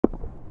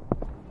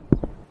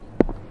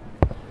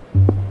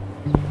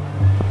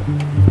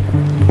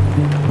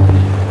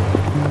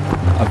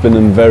I've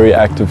been a very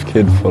active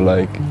kid for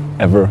like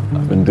ever.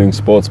 I've been doing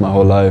sports my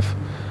whole life.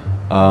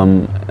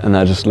 And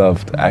I just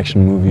loved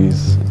action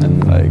movies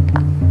and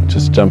like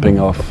just jumping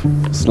off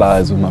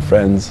slides with my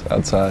friends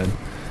outside.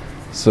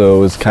 So it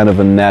was kind of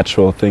a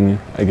natural thing,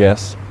 I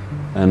guess.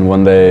 And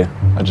one day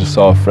I just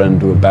saw a friend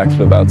do a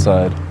backflip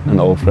outside,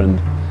 an old friend.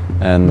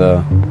 And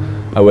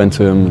I went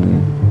to him,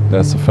 and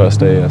that's the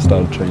first day I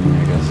started training,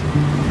 I guess.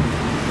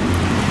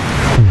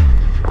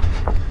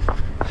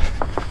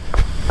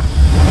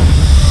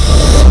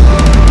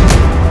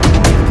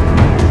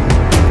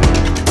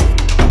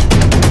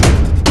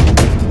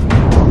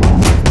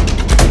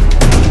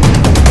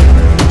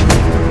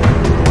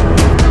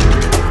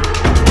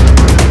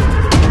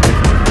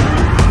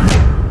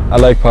 I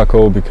like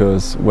parkour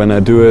because when I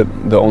do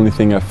it, the only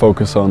thing I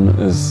focus on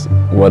is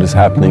what is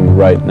happening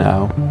right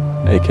now,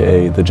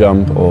 aka the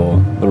jump or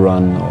the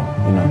run, or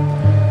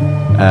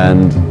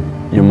and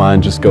your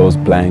mind just goes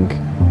blank,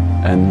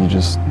 and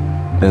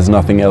there's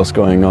nothing else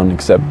going on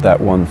except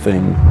that one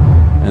thing,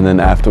 and then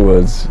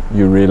afterwards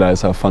you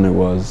realize how fun it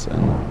was,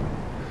 and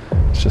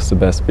it's just the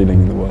best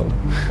feeling in the world.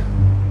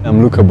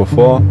 I'm Luca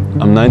Beaufort.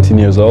 I'm 19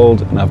 years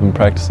old, and I've been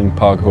practicing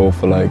parkour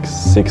for like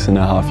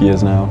 6.5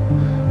 years now.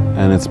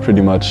 And it's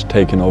pretty much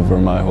taken over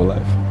my whole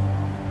life.